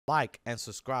like and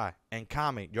subscribe and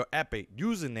comment your epic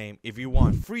username if you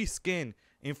want free skin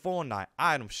in Fortnite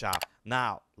item shop.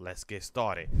 Now let's get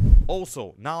started.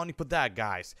 Also, not only for that,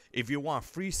 guys, if you want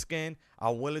free skin,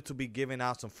 I'm willing to be giving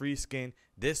out some free skin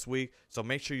this week, so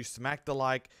make sure you smack the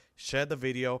like, share the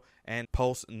video, and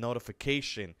post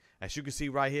notification. As you can see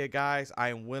right here, guys, I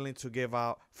am willing to give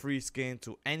out free skin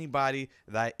to anybody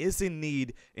that is in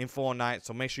need in Fortnite,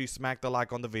 so make sure you smack the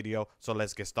like on the video. So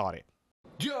let's get started.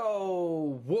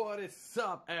 Yo, what is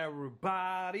up,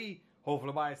 everybody? Hopefully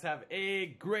everybody's having a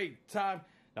great time.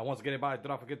 Now, once again, everybody, do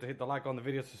not forget to hit the like on the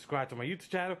video, subscribe to my YouTube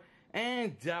channel,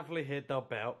 and definitely hit the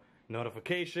bell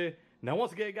notification. Now,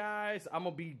 once again, guys, I'm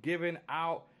gonna be giving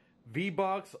out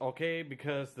V-Bucks, okay,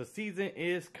 because the season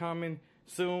is coming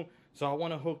soon. So I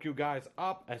want to hook you guys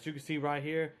up. As you can see right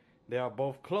here, they are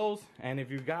both closed. And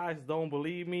if you guys don't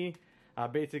believe me, I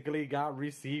basically got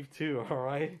received too, all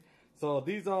right? So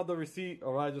these are the receipt,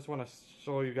 all right? Just want to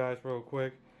show you guys real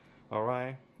quick, all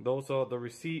right? Those are the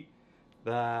receipt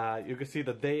that you can see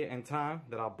the day and time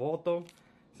that I bought them.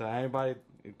 So anybody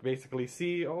basically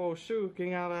see, oh shoot,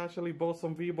 King Al actually bought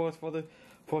some V-Bucks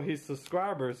for his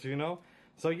subscribers, you know?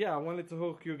 So yeah, I wanted to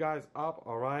hook you guys up,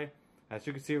 all right? As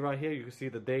you can see right here, you can see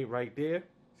the date right there.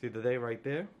 See the date right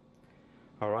there?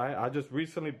 All right, I just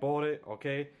recently bought it,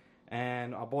 okay?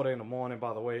 And I bought it in the morning,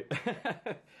 by the way.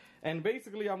 And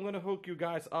basically, I'm gonna hook you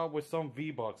guys up with some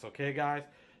V-Bucks, okay, guys?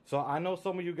 So I know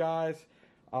some of you guys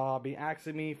be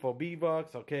asking me for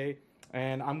V-Bucks, okay?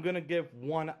 And I'm gonna give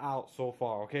one out so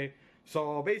far, okay?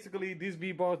 So basically, these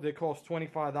V-Bucks, they cost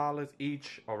 $25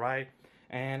 each, all right?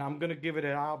 And I'm gonna give it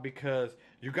out because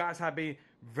you guys have been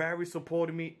very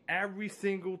supporting me every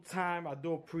single time. I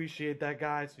do appreciate that,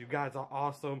 guys. You guys are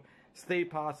awesome. Stay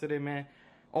positive, man.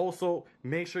 Also,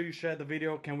 make sure you share the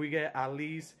video. Can we get at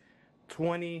least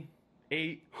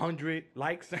 2,800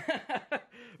 likes?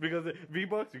 Because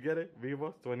V-Bucks, you get it?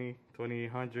 V-Bucks,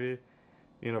 2,800,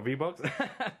 you know, V-Bucks.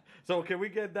 So can we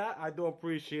get that? I do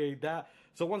appreciate that.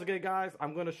 So once again, guys,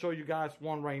 I'm gonna show you guys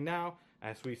one right now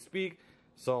as we speak.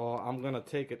 So I'm gonna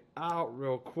take it out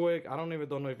real quick. I don't know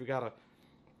if you gotta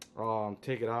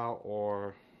take it out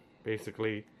or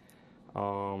basically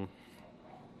show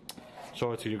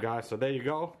it to you guys. So there you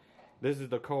go. This is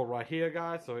the code right here,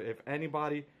 guys. So if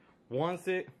anybody wants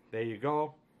it, there you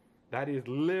go. That is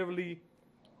literally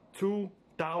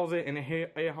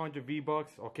 2,800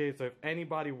 V-Bucks. Okay, so if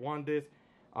anybody wants this,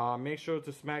 make sure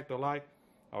to smack the like.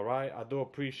 All right, I do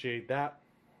appreciate that.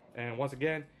 And once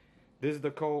again, this is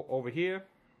the code over here.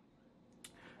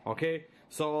 Okay,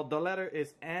 so the letter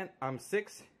is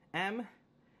 6 M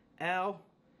L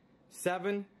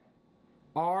 7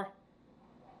 R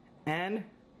N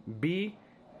B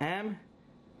M.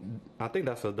 I think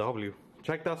that's a W.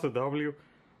 Check, that's a W.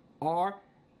 R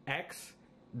X.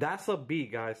 That's a B,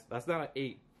 guys. That's not an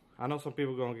 8. I know some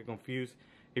people are gonna get confused.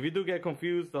 If you do get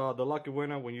confused, the lucky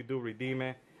winner when you do redeem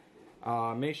it,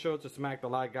 make sure to smack the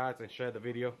like, guys, and share the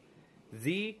video.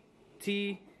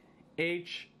 ZTHH.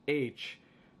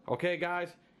 Okay,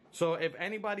 guys. So if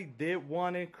anybody did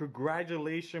want it,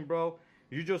 congratulations, bro.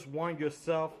 You just won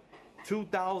yourself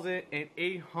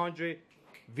 2,800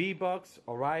 V-Bucks,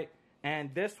 all right?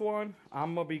 And this one,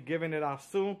 I'm gonna be giving it out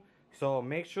soon. So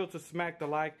make sure to smack the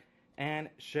like and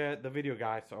share the video,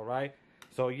 guys, all right?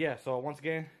 So yeah, so once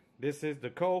again, this is the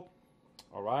code,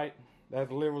 all right? That's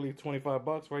literally 25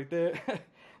 bucks right there. Let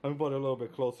me put it a little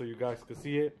bit closer so you guys can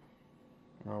see it.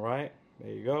 All right,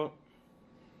 there you go.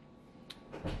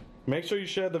 Make sure you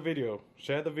share the video.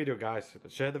 Share the video, guys.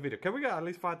 Share the video. Can we get at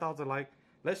least 5,000 likes?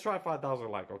 Let's try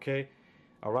 5,000 likes, okay?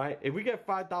 All right. If we get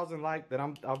 5,000 likes, then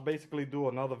I'll basically do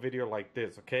another video like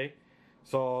this, okay?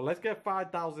 So let's get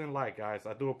 5,000 likes, guys.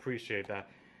 I do appreciate that.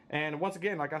 And once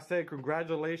again, like I said,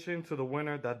 congratulations to the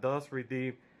winner that does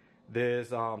redeem this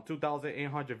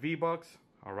 2,800 V-Bucks.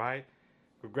 All right.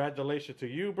 Congratulations to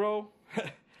you, bro.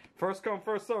 First come,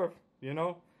 first serve. You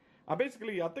know. I'm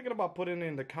thinking about putting it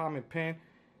in the comment pin.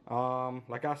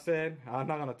 Like I said, I'm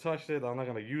not gonna touch it. I'm not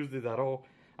gonna use this at all.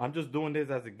 I'm just doing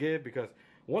this as a gift because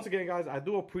once again, guys, I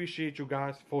do appreciate you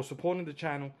guys for supporting the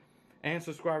channel and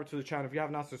subscribing to the channel. If you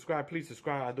have not subscribed, please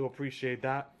subscribe. I do appreciate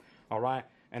that. All right,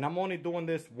 and I'm only doing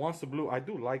this once a blue. I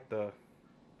like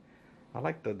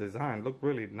the design. Look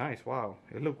really nice. Wow,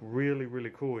 it looked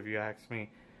really cool if you ask me.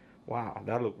 Wow,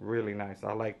 that looked really nice.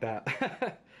 I like that.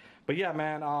 But yeah,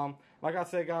 man, like I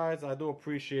said, guys, I do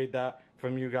appreciate that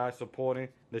from you guys supporting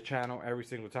the channel every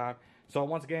single time. So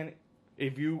once again,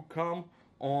 if you come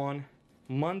on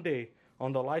Monday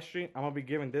on the live stream, I'm gonna be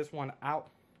giving this one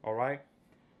out. All right.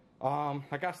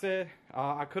 Like I said,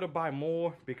 I could have buy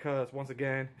more because once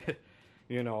again,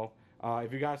 you know,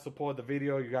 if you guys support the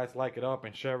video, you guys like it up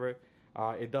and share it,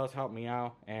 it does help me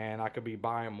out, and I could be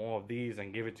buying more of these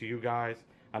and give it to you guys.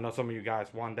 I know some of you guys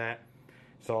want that,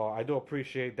 so I do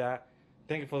appreciate that.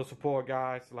 Thank you for the support,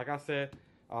 guys. Like I said,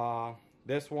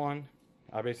 this one,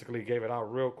 I basically gave it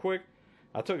out real quick.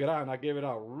 I took it out and I gave it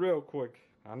out real quick.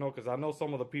 I know, because I know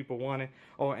some of the people want it.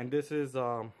 Oh, and this is,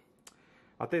 I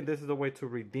think this is the way to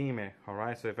redeem it.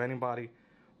 Alright, so if anybody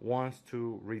wants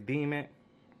to redeem it,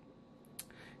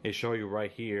 it show you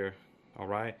right here.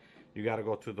 Alright, you got to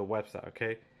go to the website,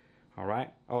 okay?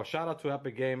 Alright. Oh, shout out to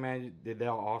Epic Game, man. They're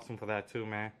awesome for that too,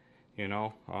 man. You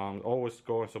know, always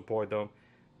go and support them.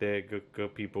 They're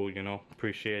good people, you know.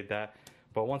 Appreciate that.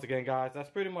 But once again, guys, that's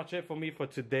pretty much it for me for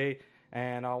today.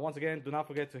 And once again, do not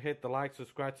forget to hit the like,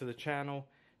 subscribe to the channel,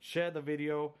 share the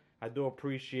video. I do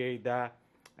appreciate that.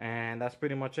 And that's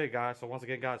pretty much it, guys. So once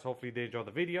again, guys, hopefully they enjoyed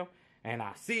the video. And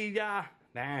I'll see ya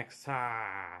next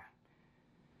time.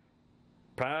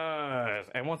 Peace.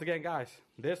 And once again, guys,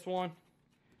 this one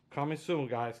coming soon,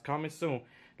 guys. Coming soon.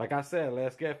 Like I said,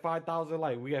 let's get 5,000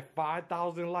 likes. We get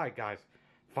 5,000 likes, guys.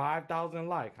 5,000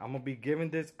 likes. I'm gonna be giving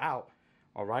this out.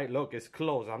 All right, look, it's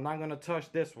closed. I'm not gonna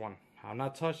touch this one. I'm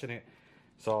not touching it.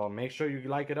 So make sure you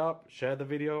like it up, share the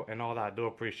video, and all that. I do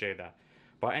appreciate that.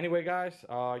 But anyway, guys,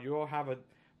 you all have a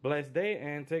blessed day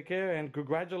and take care. And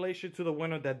congratulations to the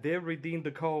winner that did redeem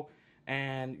the code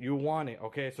and you won it.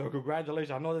 Okay, so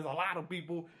congratulations. I know there's a lot of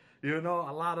people, you know,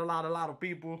 a lot of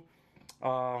people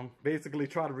basically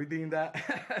try to redeem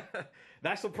that.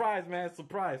 That's surprise, man.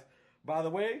 Surprise. By the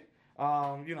way,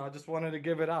 you know, I just wanted to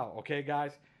give it out. Okay,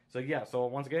 guys. So yeah, so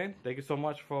once again, thank you so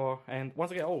much for, and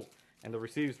once again, oh, and the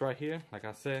receipts right here, like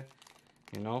I said,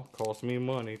 you know, cost me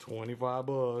money, 25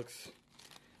 bucks.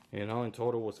 You know, in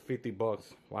total was 50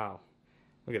 bucks. Wow.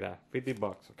 Look at that, 50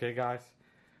 bucks. Okay, guys.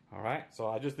 All right, so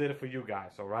I just did it for you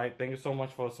guys. All right, thank you so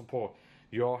much for the support.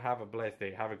 You all have a blessed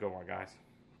day. Have a good one, guys.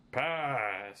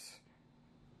 Peace.